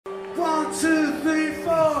2, 3,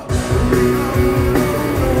 4.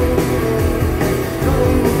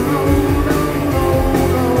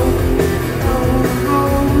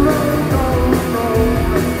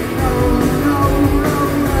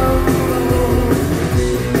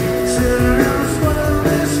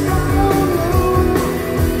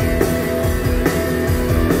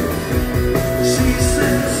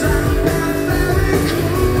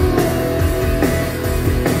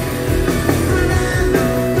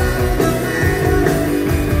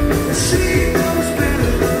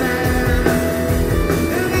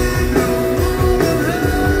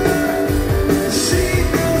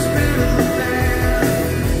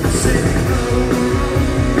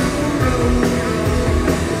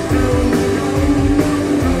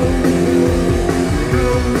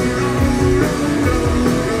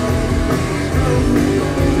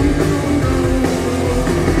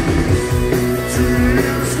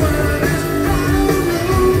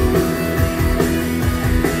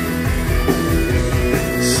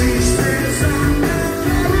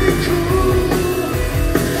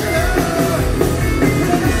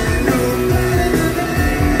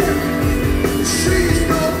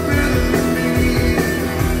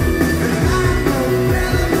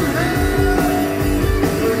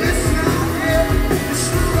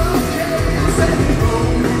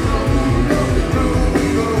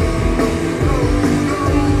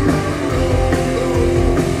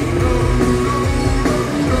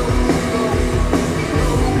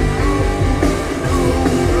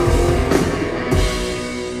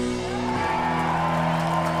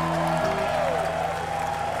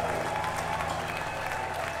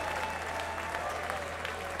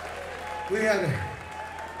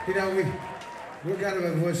 We're out of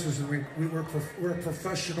our voices, and we're a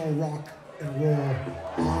professional rock and roll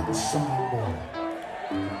ensemble.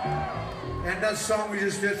 And that song we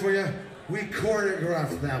just did for you, we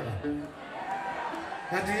choreographed that one.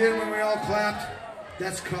 At the end, when we all clapped,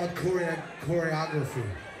 that's called choreography.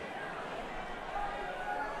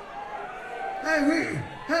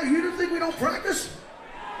 Hey, you don't think we don't practice?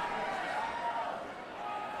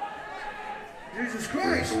 Jesus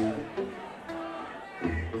Christ.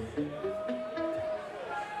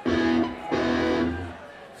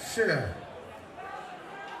 Shit.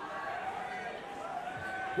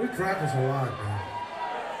 We practice a lot, man.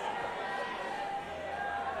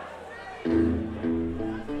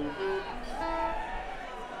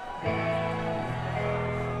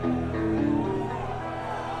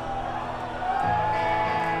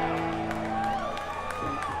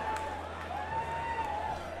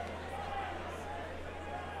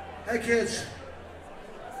 Hey kids,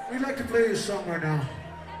 we'd like to play you a song right now.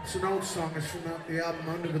 It's an old song. It's from the album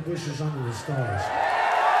Under the Bushes, Under the Stars.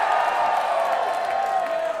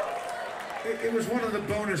 It was one of the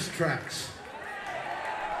bonus tracks.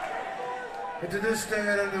 But to this day,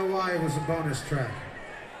 I don't know why it was a bonus track.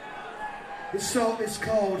 It's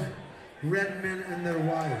called Red Men and Their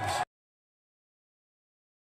Wives.